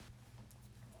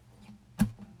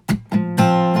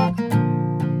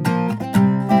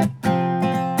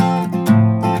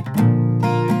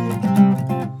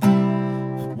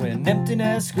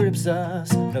weakness grips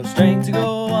us, no strength to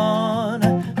go on.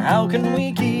 How can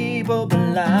we keep hope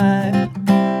alive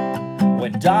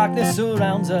when darkness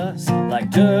surrounds us like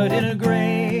dirt in a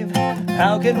grave?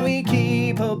 How can we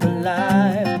keep hope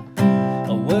alive?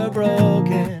 Oh, we're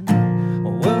broken,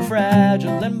 oh, we're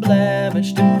fragile and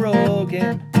blemished and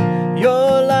broken.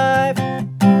 Your life,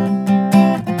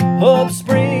 hope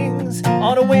springs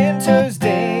on a winter's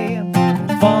day,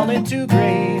 fall into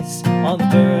grace on the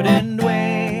burdened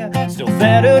way. Still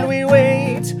fettered we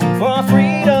wait for our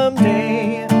freedom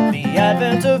day, the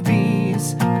advent of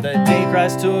peace, the day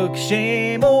Christ took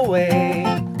shame away.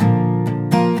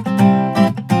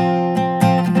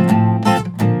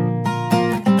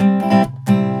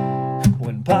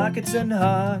 When pockets and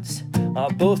hearts are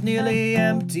both nearly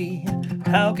empty,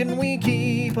 how can we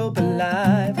keep hope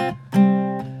alive?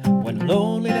 When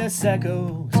loneliness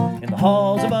echoes in the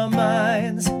halls of our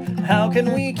minds, how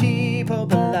can we keep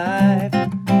hope alive?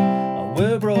 Oh,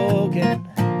 we're broken,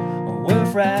 oh, we're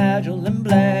fragile and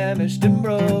blemished and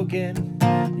broken.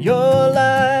 Your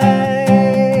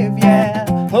life,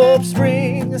 yeah, hope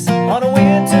springs on a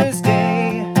winter's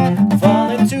day,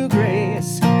 fall into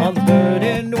grace on the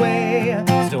burdened way.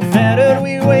 Still fettered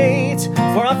we wait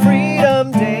for our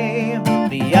freedom day,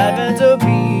 the advent of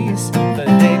peace, the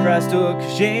day Christ took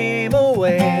shame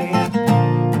away.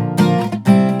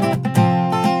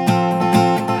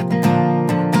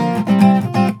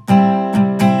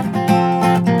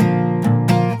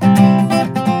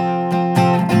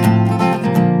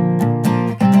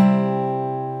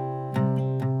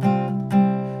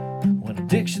 When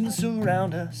addictions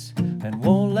surround us and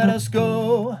won't let us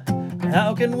go,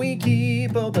 how can we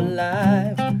keep hope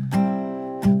alive?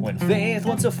 When faith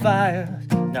once a fire,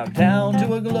 now down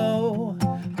to a glow,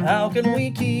 how can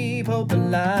we keep hope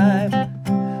alive?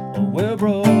 Oh, we're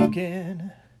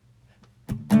broken.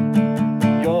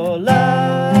 Your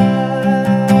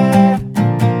life,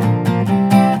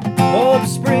 hope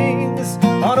springs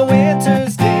on a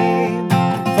winter's day,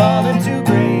 fall into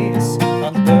grace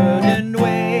on the burdened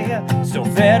way. Still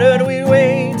fettered we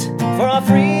wait for our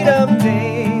freedom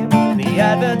day, the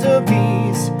advent of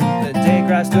peace, the day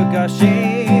Christ took our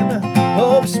shame.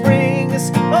 Hope springs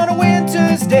on a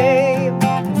winter's day,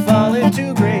 fall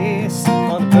into grace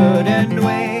on the burdened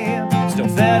way. Still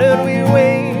fettered we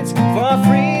wait for our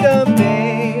freedom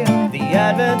day, the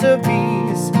advent of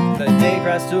peace, the day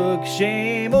Christ took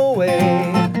shame away.